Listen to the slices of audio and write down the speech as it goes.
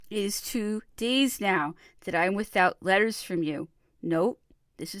It is 2 days now that I am without letters from you. Note,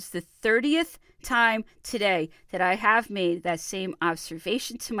 this is the 30th time today that I have made that same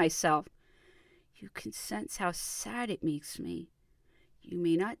observation to myself. You can sense how sad it makes me. You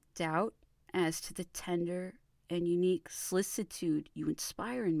may not doubt as to the tender and unique solicitude you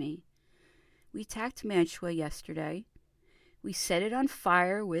inspire in me. We attacked Mantua yesterday. We set it on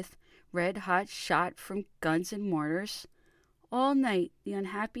fire with red-hot shot from guns and mortars. All night the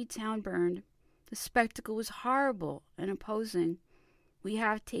unhappy town burned. The spectacle was horrible and imposing. We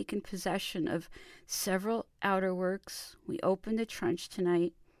have taken possession of several outer works. We opened the trench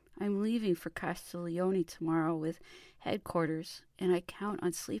tonight. I'm leaving for Castiglione tomorrow with headquarters, and I count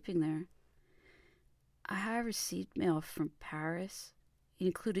on sleeping there. I have received mail from Paris. It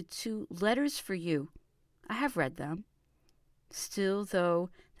included 2 letters for you. I have read them. Still, though,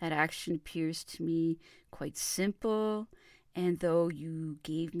 that action appears to me quite simple, and though you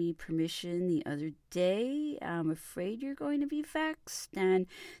gave me permission the other day, I'm afraid you're going to be vexed, and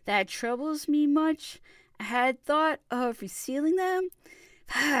that troubles me much. I had thought of resealing them.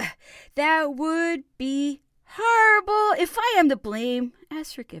 That would be horrible. If I am to blame,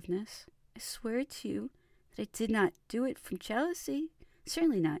 ask forgiveness. I swear to you that I did not do it from jealousy.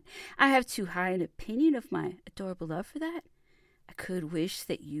 Certainly not. I have too high an opinion of my adorable love for that. I could wish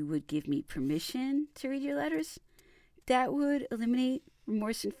that you would give me permission to read your letters. That would eliminate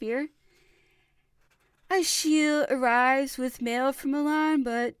remorse and fear. Achille arrives with mail from Milan,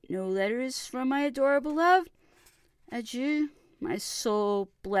 but no letters from my adorable love. Adieu, my sole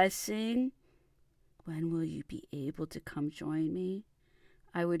blessing. When will you be able to come join me?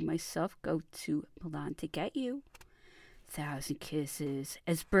 I would myself go to Milan to get you. 1,000 kisses,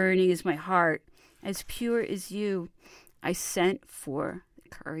 as burning as my heart, as pure as you. I sent for the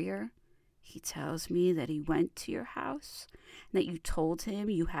courier. He tells me that he went to your house and that you told him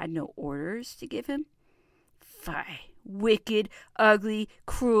you had no orders to give him. Fie, wicked, ugly,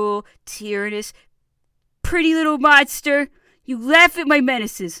 cruel, tyrannous, pretty little monster. You laugh at my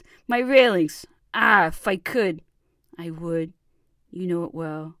menaces, my railings. Ah, if I could, I would. You know it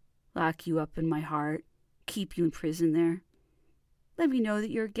well. Lock you up in my heart. Keep you in prison there. Let me know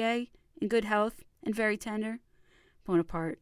that you're gay, in good health, and very tender. Bonaparte.